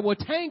things that will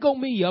tangle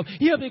me up.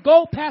 He helps me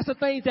go past the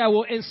things that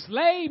will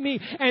enslave me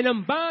and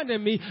unbind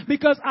me,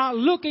 because I'm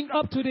looking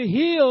up to the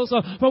hills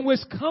from which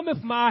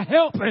cometh my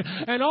help,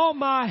 and all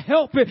my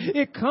help,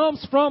 it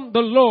comes from the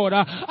Lord.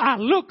 I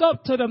look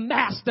up to the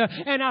Master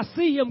and I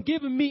see him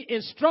giving me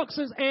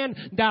instructions and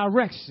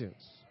directions.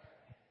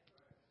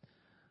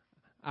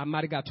 I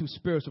might have got too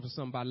spiritual for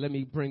somebody. Let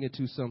me bring it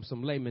to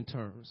some layman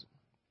terms.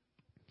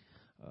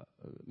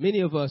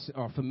 Many of us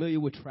are familiar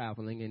with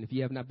traveling, and if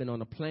you have not been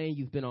on a plane,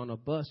 you've been on a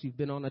bus, you've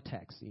been on a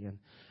taxi,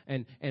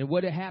 and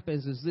what it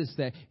happens is this: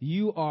 that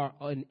you are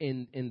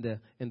in the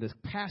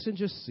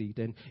passenger seat,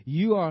 and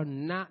you are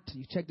not.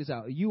 Check this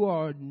out. You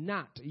are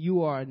not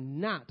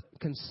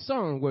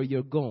concerned where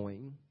you're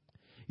going.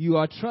 You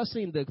are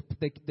trusting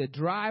the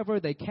driver,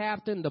 the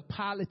captain, the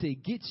pilot to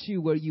get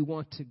you where you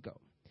want to go.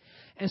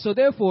 And so,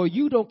 therefore,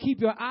 you don't keep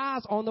your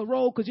eyes on the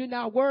road because you're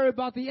not worried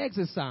about the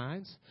exit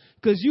signs,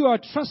 because you are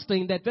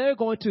trusting that they're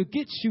going to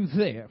get you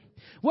there.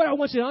 What I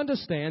want you to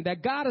understand,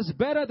 that God is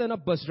better than a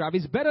bus driver.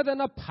 He's better than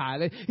a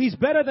pilot. He's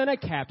better than a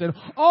captain.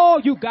 All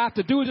you got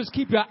to do is just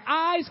keep your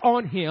eyes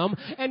on him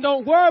and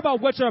don't worry about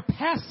what you're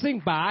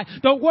passing by.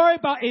 Don't worry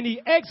about any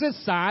exit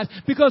signs,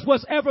 because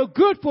what's ever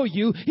good for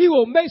you, he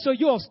will make sure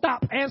you'll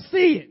stop and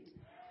see it.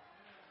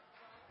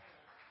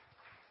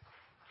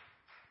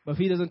 But if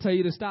he doesn't tell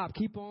you to stop,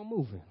 keep on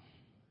moving.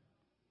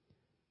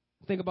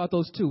 Think about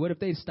those two. What if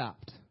they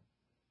stopped?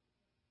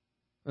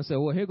 I said,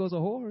 well, here goes a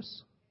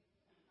horse.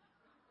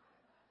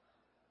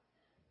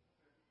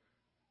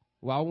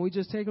 Why won't we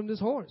just take him this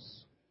horse?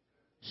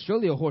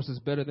 Surely a horse is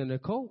better than a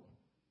colt.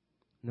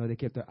 No, they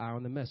kept their eye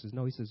on the message.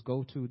 No, he says,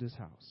 go to this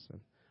house and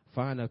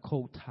find a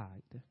colt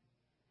tied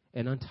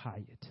and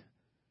untie it.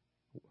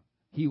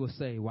 He will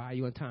say, why are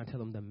you untying?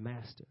 Tell him the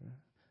Master,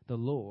 the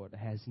Lord,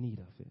 has need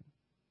of it.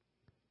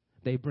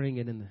 They bring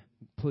it and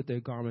put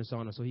their garments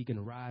on him so he can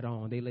ride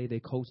on. They lay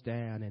their coats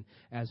down, and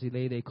as they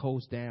lay their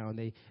coats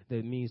down,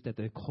 that means that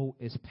their coat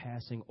is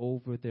passing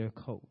over their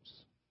coats.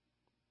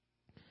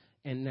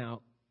 And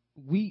now,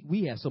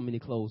 we have so many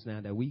clothes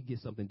now that we get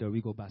something dirty,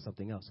 we go buy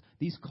something else.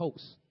 These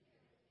coats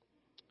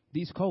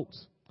that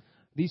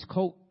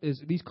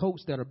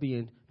are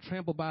being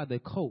trampled by their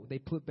coat, they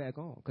put back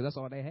on because that's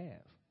all they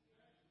have.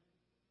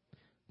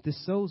 This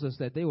shows us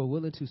that they were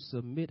willing to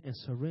submit and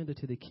surrender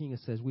to the King and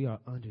says, we are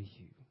under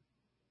you.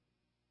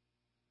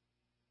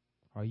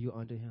 Are you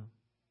under him?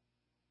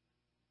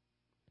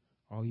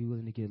 Are you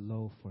willing to get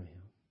low for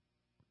him?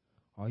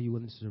 Are you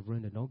willing to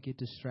surrender? Don't get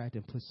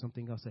distracted and put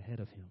something else ahead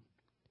of him.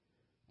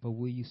 But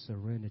will you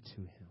surrender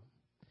to him?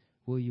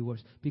 Will you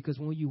worship? Because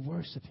when you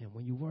worship him,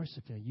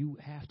 you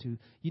have to,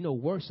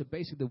 worship,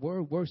 basically, the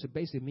word worship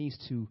basically means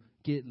to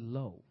get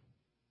low.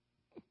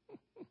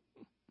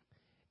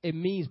 It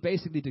means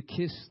basically to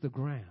kiss the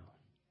ground.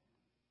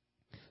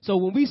 So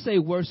when we say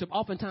worship,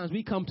 oftentimes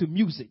we come to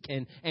music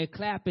and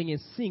clapping and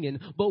singing.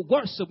 But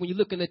worship, when you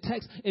look in the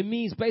text, it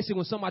means basically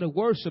when somebody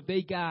worship,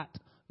 they got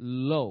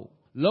low.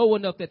 Low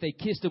enough that they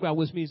kiss the ground,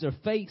 which means their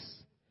face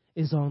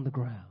is on the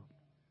ground.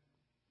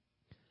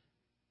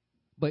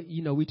 But,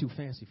 we too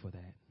fancy for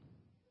that.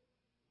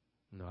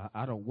 No,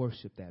 I don't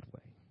worship that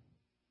way.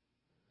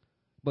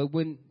 But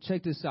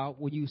check this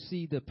out, when you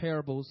see the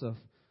parables of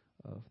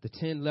the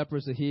 10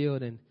 lepers are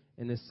healed, and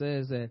it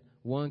says that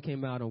one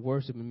came out and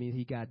worshiped, it means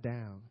he got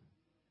down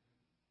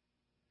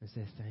and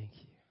said, thank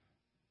you.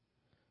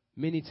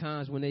 Many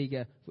times when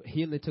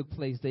healing took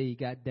place, they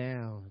got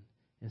down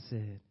and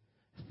said,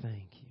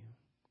 thank you.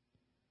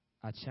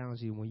 I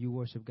challenge you, when you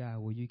worship God,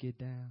 will you get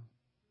down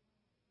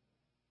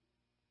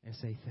and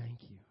say,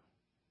 thank you.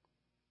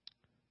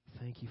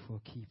 Thank you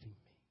for keeping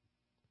me.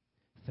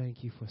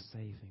 Thank you for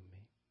saving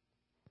me.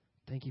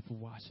 Thank you for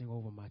watching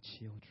over my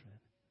children.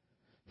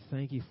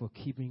 Thank you for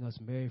keeping us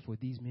married for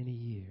these many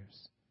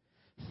years.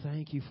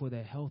 Thank you for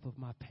the health of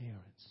my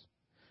parents.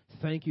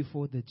 Thank you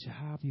for the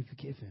job you've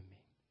given me.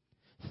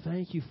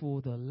 Thank you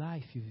for the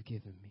life you've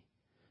given me.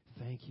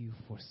 Thank you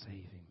for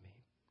saving me.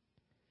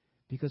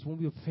 Because when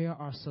we prepare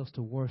ourselves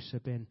to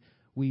worship, and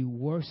we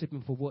worship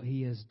him for what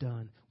he has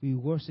done, we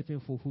worship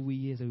him for who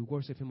he is, and we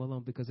worship him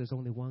alone, because there's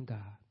only one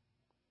God.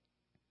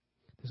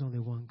 There's only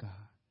one God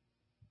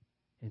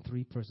in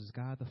three persons: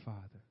 God the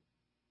Father,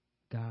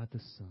 God the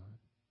Son,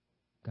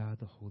 God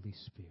the Holy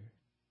Spirit.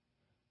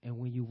 And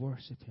when you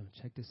worship him,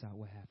 check this out,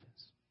 what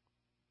happens.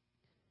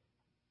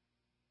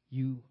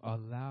 You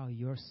allow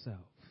yourself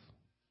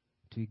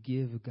to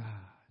give God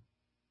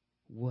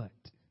what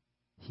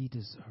he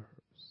deserves.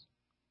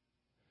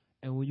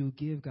 And when you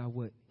give God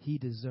what he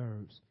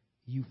deserves,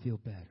 you feel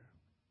better.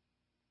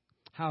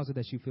 How is it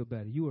that you feel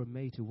better? You were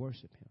made to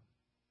worship him.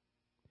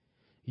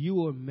 You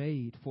were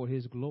made for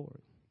his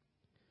glory.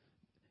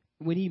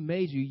 When he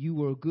made you, you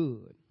were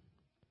good.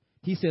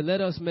 He said,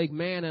 let us make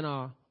man in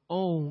our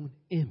own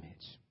image.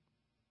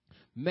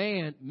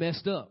 Man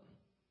messed up.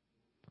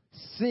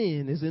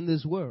 Sin is in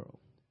this world.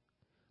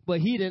 But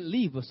he didn't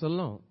leave us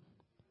alone.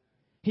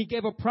 He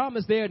gave a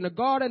promise there in the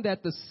garden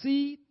that the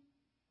seed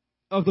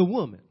of the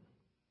woman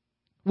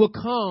will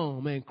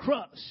come and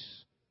crush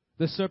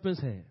the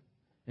serpent's head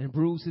and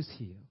bruise his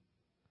heel.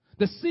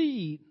 The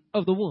seed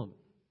of the woman.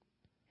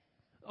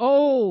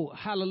 Oh,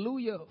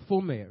 hallelujah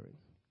for Mary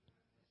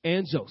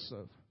and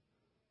Joseph,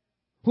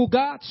 who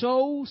God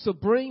chose to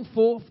bring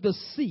forth the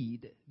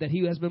seed that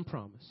he has been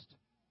promised.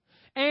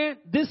 And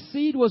this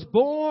seed was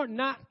born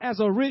not as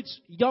a rich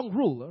young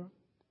ruler,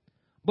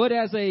 but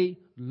as a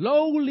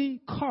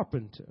lowly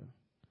carpenter.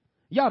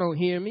 Y'all don't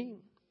hear me?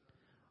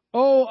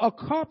 Oh, a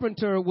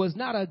carpenter was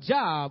not a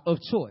job of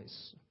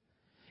choice.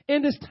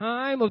 In this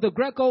time of the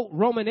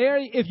Greco-Roman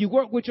era, if you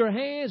worked with your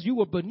hands, you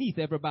were beneath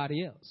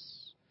everybody else.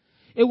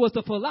 It was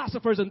the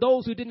philosophers and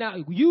those who did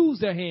not use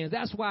their hands.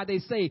 That's why they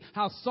say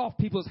how soft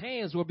people's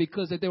hands were,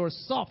 because if they were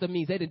soft, that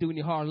means they didn't do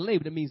any hard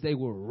labor. That means they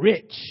were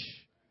rich.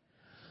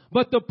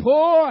 But the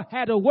poor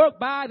had to work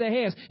by their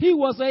hands. He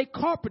was a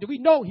carpenter. We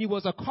know he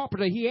was a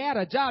carpenter. He had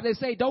a job. They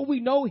say, don't we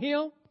know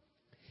him?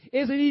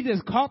 Isn't he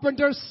this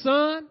carpenter's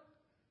son?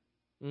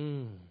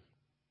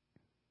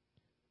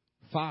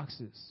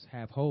 Foxes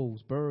have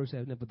holes, birds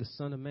have none, but the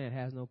Son of Man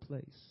has no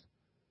place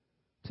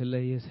to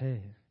lay his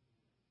head.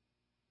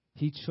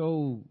 He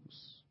chose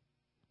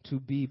to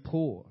be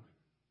poor.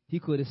 He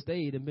could have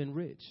stayed and been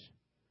rich.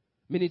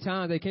 Many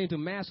times they came to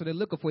Master, they're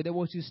looking for you, they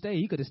want you to stay.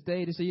 He could have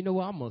stayed and said, you know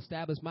what, I'm going to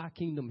establish my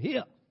kingdom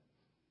here.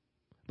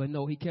 But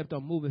no, he kept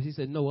on moving. He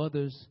said, no,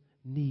 others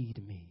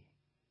need me.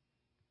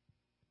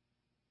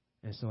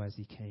 And so as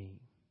he came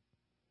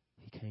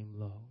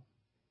low.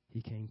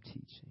 He came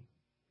teaching.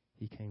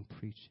 He came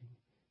preaching.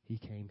 He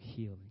came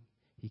healing.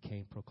 He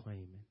came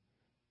proclaiming.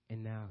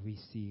 And now we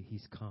see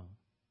he's come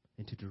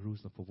into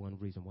Jerusalem for one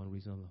reason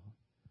alone,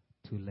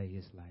 to lay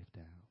his life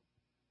down.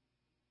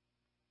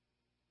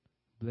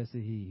 Blessed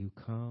he who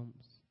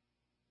comes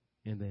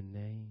in the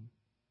name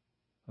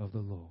of the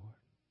Lord.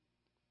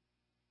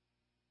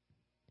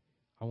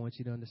 I want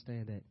you to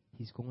understand that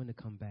he's going to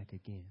come back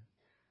again.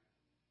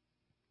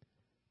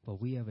 But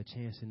we have a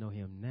chance to know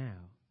him now,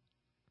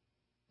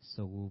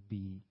 so we'll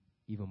be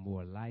even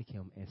more like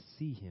him and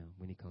see him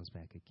when he comes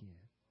back again.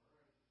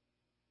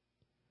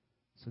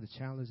 So the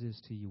challenge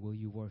is to you, will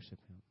you worship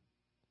him?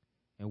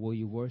 And will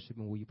you worship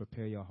him? Will you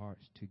prepare your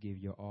hearts to give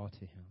your all to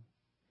him?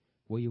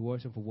 Will you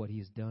worship for what he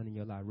has done in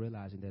your life,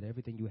 realizing that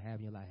everything you have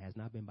in your life has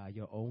not been by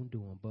your own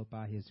doing, but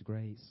by his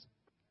grace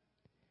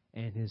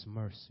and his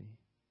mercy?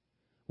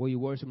 Will you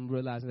worship him,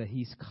 realizing that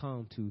he's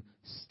come to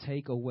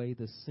take away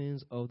the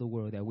sins of the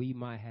world, that we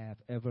might have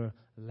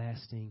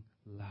everlasting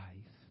life?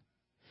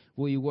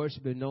 Will you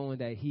worship him knowing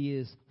that he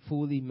is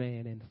fully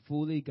man and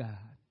fully God?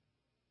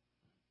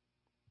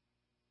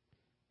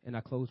 And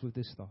I close with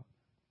this thought.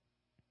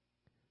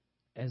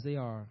 As they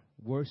are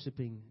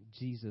worshiping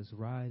Jesus,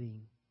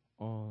 riding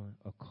on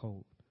a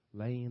colt,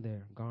 laying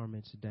their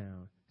garments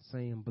down,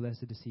 saying,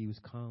 blessed is he who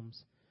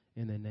comes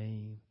in the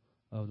name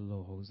of the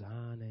Lord,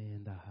 Hosanna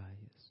in the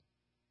highest.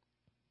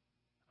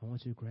 I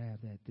want you to grab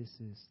that this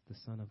is the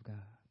Son of God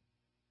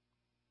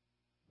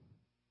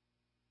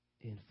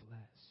in flesh,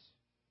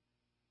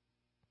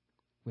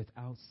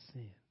 without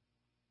sin,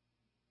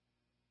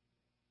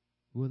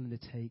 willing to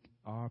take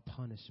our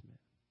punishment,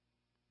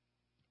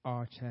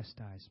 our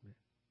chastisement,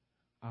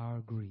 our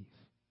grief,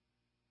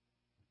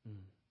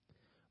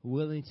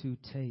 willing to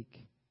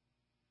take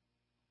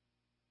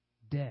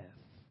death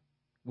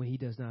when he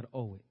does not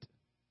owe it.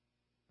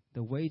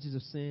 The wages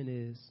of sin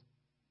is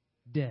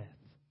death.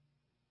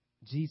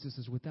 Jesus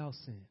is without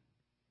sin.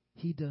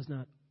 He does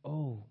not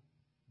owe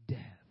death.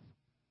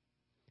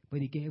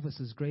 But he gave us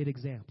this great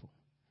example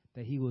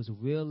that he was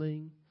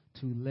willing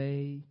to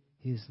lay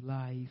his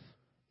life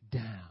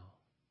down.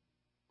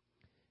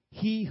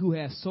 He who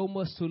has so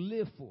much to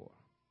live for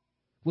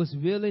was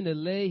willing to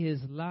lay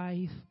his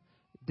life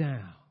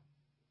down.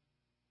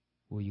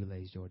 Will you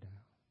lay yours down?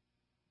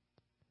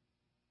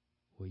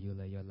 Will you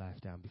lay your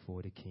life down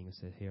before the King and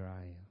say, here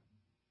I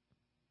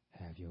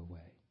am. Have your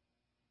way.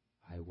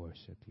 I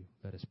worship you.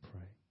 Let us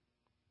pray.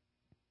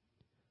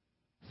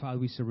 Father,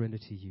 we surrender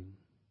to you.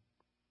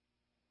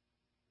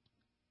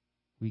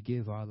 We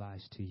give our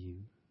lives to you.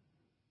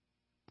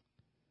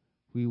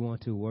 We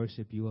want to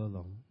worship you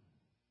alone,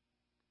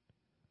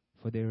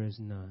 for there is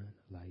none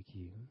like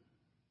you.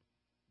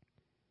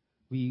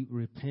 We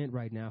repent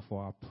right now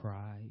for our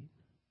pride,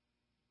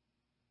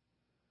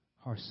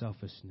 our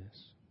selfishness,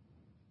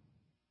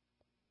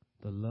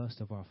 the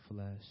lust of our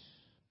flesh,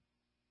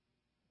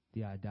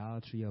 the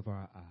idolatry of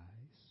our eyes,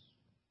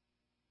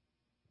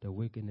 the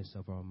wickedness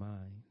of our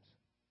minds,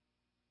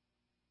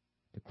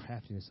 the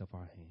craftiness of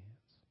our hands,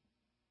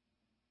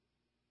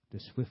 the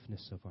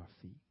swiftness of our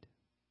feet.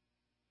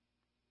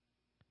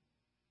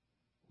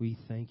 We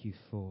thank you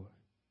for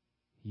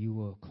you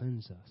will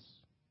cleanse us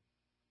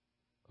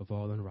of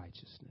all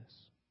unrighteousness.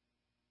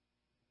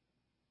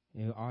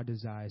 And our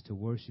desire is to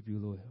worship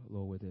you,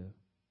 Lord, with a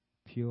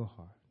pure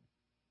heart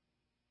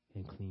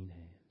and clean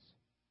hands.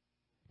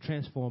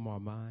 Transform our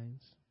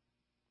minds.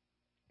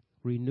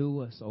 Renew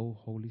us, O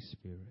Holy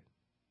Spirit.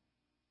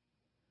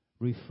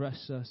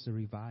 Refresh us and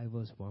revive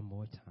us one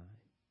more time.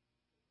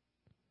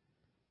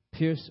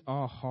 Pierce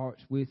our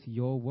hearts with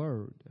your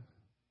word,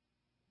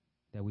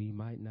 that we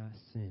might not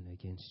sin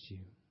against you.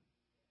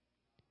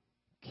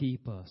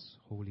 Keep us,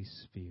 Holy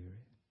Spirit.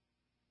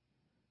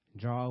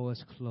 Draw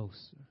us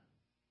closer,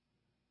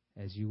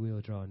 as you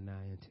will draw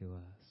nigh unto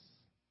us.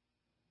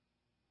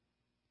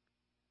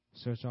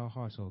 Search our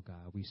hearts, O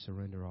God. We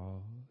surrender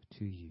all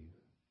to you.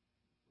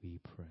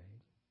 We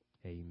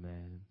pray.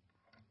 Amen.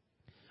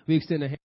 We extend a hand.